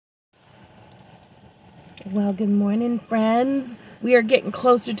Well, good morning, friends. We are getting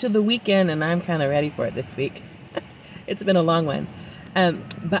closer to the weekend, and I'm kind of ready for it this week. It's been a long one.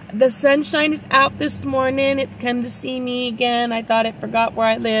 But the sunshine is out this morning. It's come to see me again. I thought it forgot where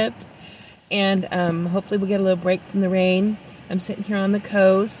I lived. And hopefully we'll get a little break from the rain. I'm sitting here on the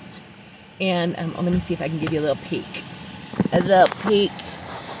coast. And let me see if I can give you a little peek. A little peek.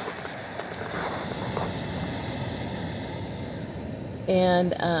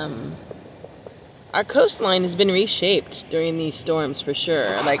 And our coastline has been reshaped during these storms for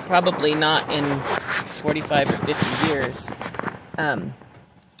sure. Like probably not in 45 or 50 years.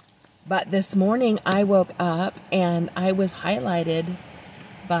 But this morning I woke up and I was highlighted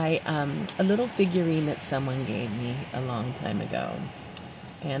by a little figurine that someone gave me a long time ago.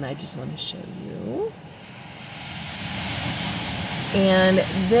 And I just want to show you. And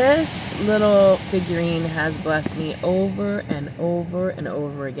this little figurine has blessed me over and over and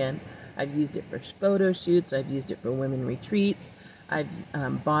over again. I've used it for photo shoots. I've used it for women retreats. I've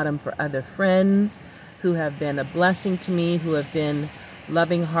bought them for other friends who have been a blessing to me, who have been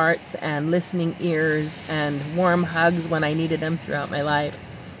loving hearts and listening ears and warm hugs when I needed them throughout my life.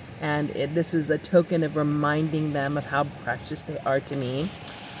 And this is a token of reminding them of how precious they are to me.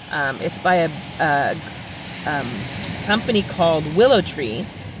 It's by a company called Willow Tree,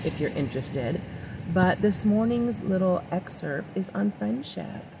 if you're interested. But this morning's little excerpt is on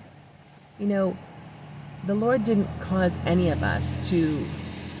friendship. You know, the Lord didn't cause any of us to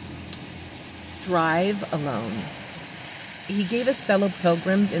thrive alone. He gave us fellow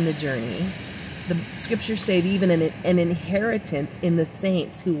pilgrims in the journey. The scriptures say even an inheritance in the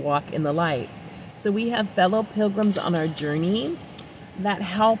saints who walk in the light. So we have fellow pilgrims on our journey that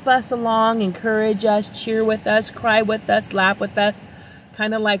help us along, encourage us, cheer with us, cry with us, laugh with us.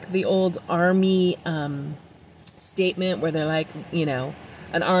 Kind of like the old army statement where they're like, you know,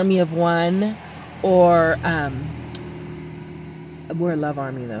 an army of one, or we're a love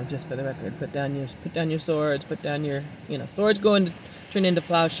army though, just for the record. Put down your swords, put down your, swords turn into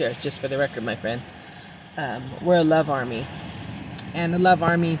plowshares, just for the record, my friends. We're a love army. And the love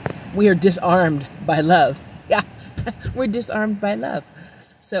army, we are disarmed by love. Yeah, we're disarmed by love.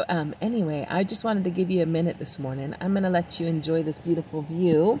 So anyway, I just wanted to give you a minute this morning. I'm going to let you enjoy this beautiful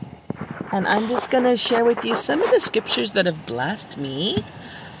view. And I'm just going to share with you some of the scriptures that have blessed me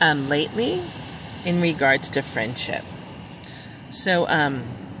lately in regards to friendship. So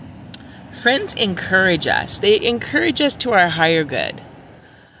friends encourage us. They encourage us to our higher good,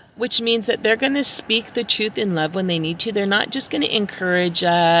 which means that they're going to speak the truth in love when they need to. They're not just going to encourage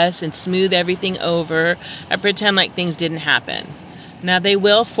us and smooth everything over and pretend like things didn't happen. Now, they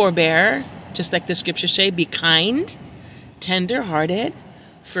will forbear, just like the scriptures say, be kind, tender-hearted,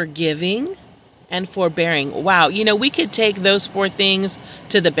 forgiving, and forbearing. Wow, we could take those 4 things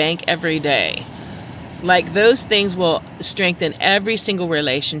to the bank every day. Like, those things will strengthen every single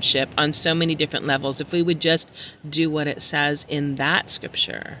relationship on so many different levels if we would just do what it says in that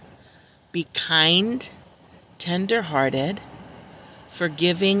scripture. Be kind, tender-hearted,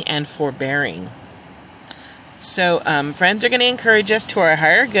 forgiving, and forbearing. So friends are going to encourage us to our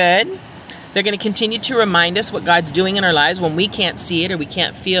higher good. They're going to continue to remind us what God's doing in our lives when we can't see it, or we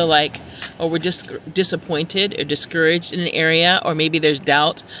can't feel like, or we're just disappointed or discouraged in an area, or maybe there's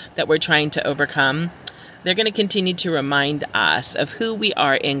doubt that we're trying to overcome. They're going to continue to remind us of who we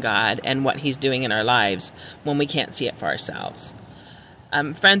are in God and what He's doing in our lives when we can't see it for ourselves.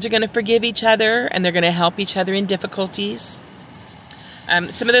 Friends are going to forgive each other, and they're going to help each other in difficulties.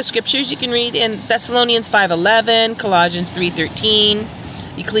 Some of those scriptures you can read in Thessalonians 5:11, Colossians 3:13,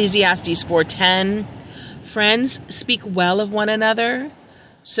 Ecclesiastes 4:10. Friends, speak well of one another,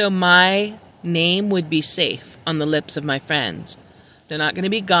 so my name would be safe on the lips of my friends. They're not going to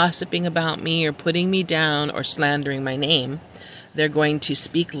be gossiping about me or putting me down or slandering my name. They're going to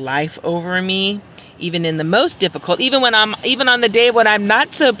speak life over me, even in the most difficult, even on the day when I'm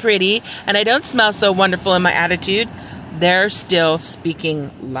not so pretty and I don't smell so wonderful in my attitude. They're still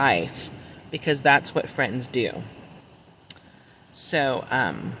speaking life, because that's what friends do. So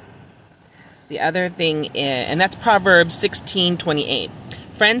the other thing is, and that's Proverbs 16:28.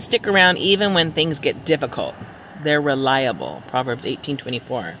 Friends stick around even when things get difficult. They're reliable. Proverbs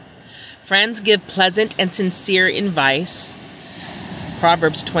 18:24. Friends give pleasant and sincere advice.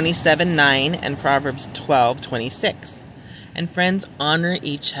 Proverbs 27:9 and Proverbs 12:26. And friends honor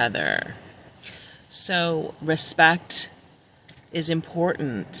each other. So respect is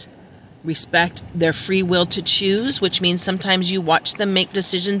important. respect their free will to choose, which means sometimes you watch them make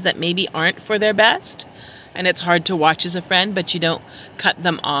decisions that maybe aren't for their best. And it's hard to watch as a friend, but you don't cut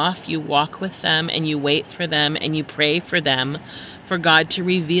them off. You walk with them and you wait for them and you pray for them, for God to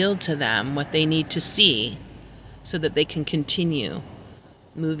reveal to them what they need to see so that they can continue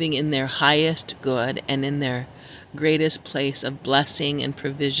moving in their highest good and in their greatest place of blessing and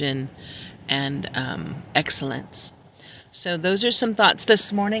provision and excellence. So those are some thoughts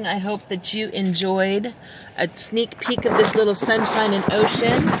this morning. I hope that you enjoyed a sneak peek of this little sunshine and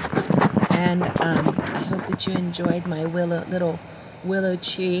ocean. And I hope that you enjoyed my little willow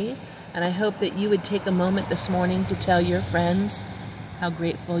tree. And I hope that you would take a moment this morning to tell your friends how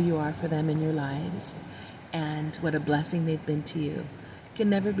grateful you are for them in your lives and what a blessing they've been to you. It can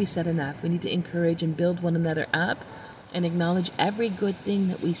never be said enough. We need to encourage and build one another up and acknowledge every good thing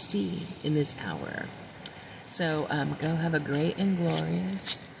that we see in this hour. So go have a great and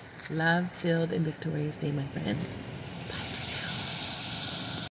glorious, love-filled and victorious day, my friends.